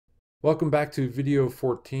Welcome back to video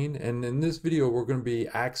 14, and in this video we're going to be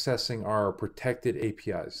accessing our protected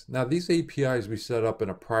APIs. Now these APIs we set up in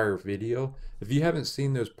a prior video. If you haven't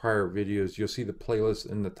seen those prior videos, you'll see the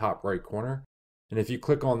playlist in the top right corner. And if you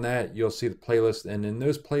click on that, you'll see the playlist, and in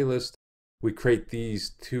those playlists we create these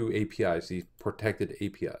two APIs, these protected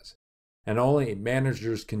APIs. And only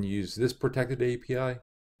managers can use this protected API,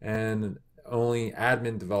 and only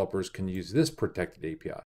admin developers can use this protected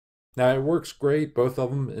API. Now it works great, both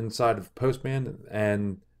of them inside of Postman,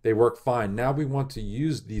 and they work fine. Now we want to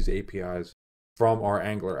use these APIs from our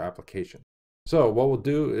Angular application. So what we'll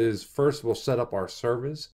do is first we'll set up our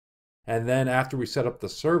service, and then after we set up the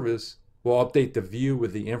service, we'll update the view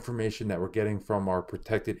with the information that we're getting from our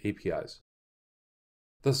protected APIs.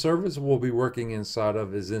 The service we'll be working inside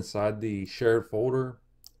of is inside the shared folder,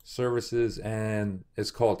 services, and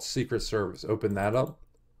it's called secret service. Open that up.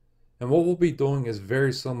 And what we'll be doing is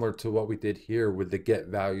very similar to what we did here with the get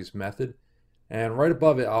values method. And right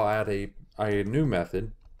above it, I'll add a new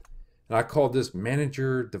method. And I call this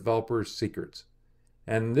manager developer secrets.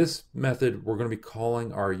 And this method, we're going to be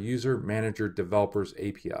calling our user manager developers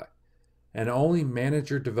API. And only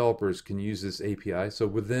manager developers can use this API. So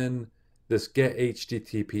within this get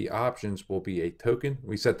HTTP options will be a token.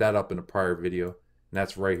 We set that up in a prior video, and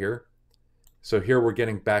that's right here. So here we're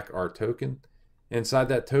getting back our token. Inside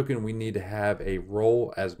that token, we need to have a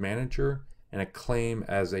role as manager and a claim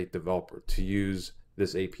as a developer to use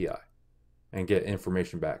this API and get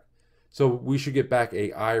information back. So we should get back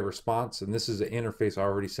a I response, and this is an interface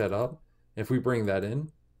already set up. If we bring that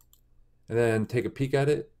in and then take a peek at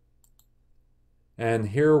it, and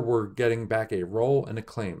here we're getting back a role and a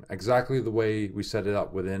claim, exactly the way we set it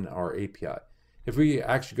up within our API. If we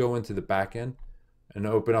actually go into the backend and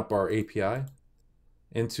open up our API,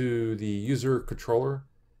 into the user controller,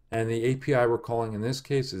 and the API we're calling in this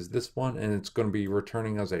case is this one, and it's going to be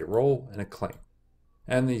returning us a role and a claim.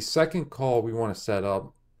 And the second call we want to set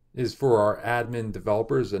up is for our admin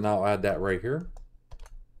developers, and I'll add that right here.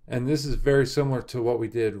 And this is very similar to what we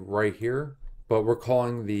did right here, but we're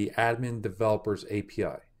calling the admin developers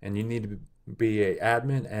API, and you need to be an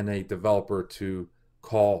admin and a developer to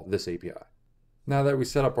call this API. Now that we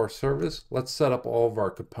set up our service, let's set up all of our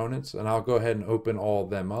components, and I'll go ahead and open all of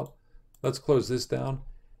them up. Let's close this down,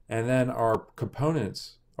 and then our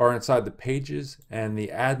components are inside the pages and the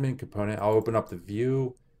admin component. I'll open up the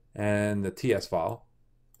view and the TS file,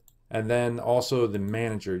 and then also the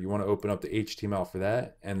manager. You want to open up the HTML for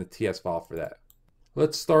that and the TS file for that.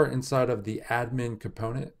 Let's start inside of the admin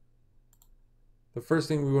component. The first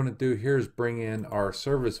thing we want to do here is bring in our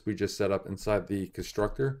service we just set up inside the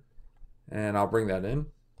constructor. And I'll bring that in.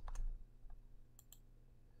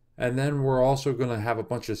 And then we're also going to have a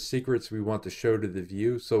bunch of secrets we want to show to the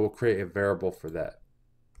view, so we'll create a variable for that.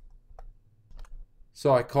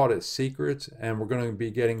 So I called it secrets, and we're going to be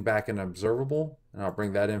getting back an observable, and I'll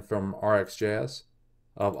bring that in from RxJS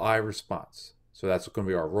of I response. So that's going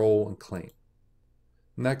to be our role and claim.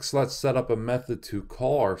 Next, let's set up a method to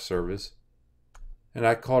call our service, and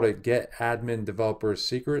I called it get admin developer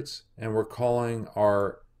secrets, and we're calling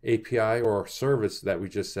our API or service that we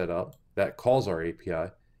just set up that calls our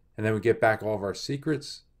API, and then we get back all of our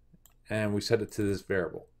secrets and we set it to this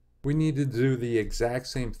variable. We need to do the exact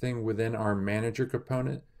same thing within our manager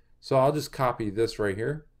component, so I'll just copy this right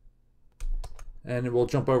here, and we'll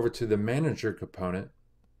jump over to the manager component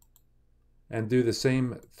and do the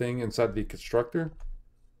same thing inside the constructor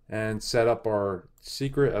and set up our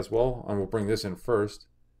secret as well, and we'll bring this in first,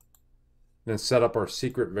 then set up our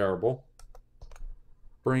secret variable,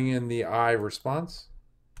 bring in the I response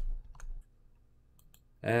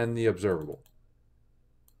and the observable.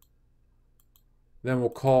 Then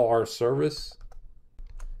we'll call our service,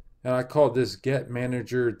 and I called this get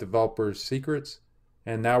manager developer secrets,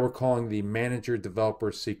 and now we're calling the manager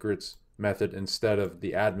developer secrets method instead of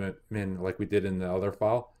the admin like we did in the other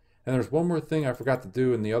file. And there's one more thing I forgot to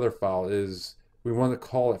do in the other file is we want to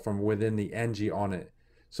call it from within the ng on it.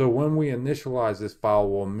 So when we initialize this file,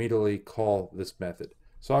 we'll immediately call this method.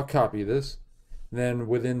 So I'll copy this, then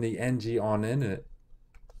within the ng on init,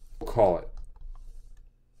 we'll call it,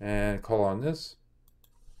 and call on this,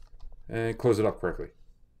 and close it up correctly.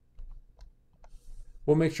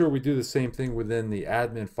 We'll make sure we do the same thing within the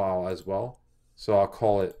admin file as well, so I'll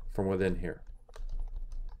call it from within here.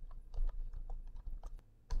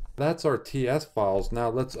 That's our TS files. Now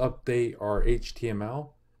let's update our HTML,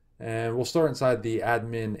 and we'll start inside the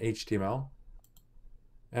admin HTML.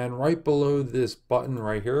 And right below this button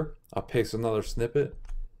right here, I'll paste another snippet.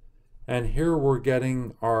 And here we're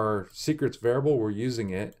getting our secrets variable, we're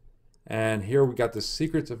using it. And here we got the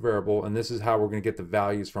secrets of variable, and this is how we're going to get the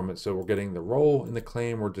values from it. So we're getting the role and the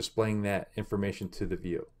claim, we're displaying that information to the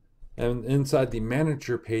view. And inside the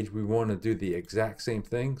manager page, we want to do the exact same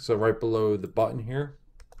thing. So right below the button here,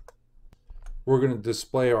 we're going to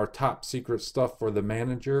display our top secret stuff for the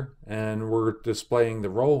manager, and we're displaying the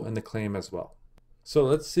role and the claim as well. So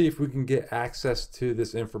let's see if we can get access to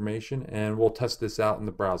this information, and we'll test this out in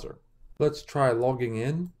the browser. Let's try logging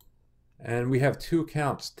in. And we have two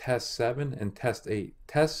accounts, test 7 and test 8.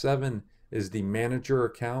 Test 7 is the manager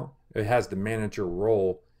account. It has the manager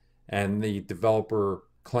role and the developer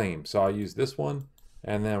claim. So I'll use this one,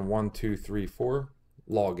 and then 1, 2, 3, 4,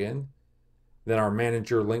 log in. Then our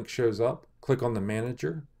manager link shows up. Click on the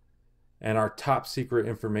manager, and our top secret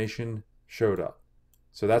information showed up.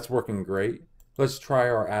 So that's working great. Let's try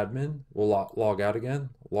our admin. We'll log out again,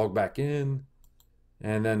 log back in.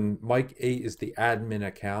 And then Mike 8 is the admin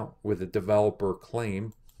account with a developer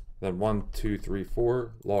claim. Then 1, 2, 3,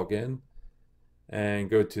 4, log in and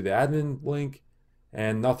go to the admin link,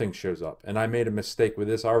 and nothing shows up. And I made a mistake with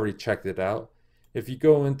this. I already checked it out. If you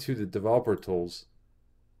go into the developer tools,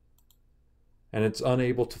 and it's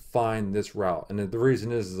unable to find this route. And the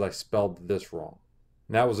reason is I spelled this wrong.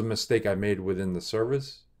 And that was a mistake I made within the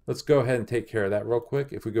service. Let's go ahead and take care of that real quick.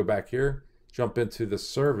 If we go back here, jump into the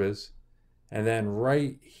service, and then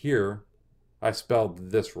right here, I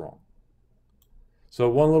spelled this wrong. So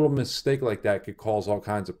one little mistake like that could cause all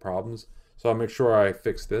kinds of problems. So I'll make sure I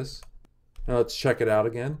fix this. Now let's check it out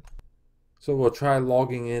again. So we'll try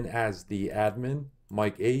logging in as the admin,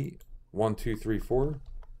 Mike 8, 1, 2, 3, 4.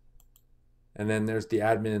 And then there's the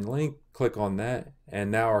admin link, click on that,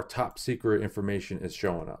 and now our top secret information is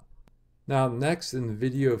showing up. Now next in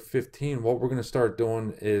video 15, what we're going to start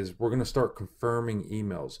doing is we're going to start confirming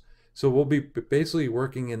emails. So we'll be basically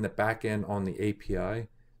working in the back end on the API,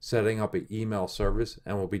 setting up an email service,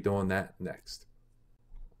 and we'll be doing that next.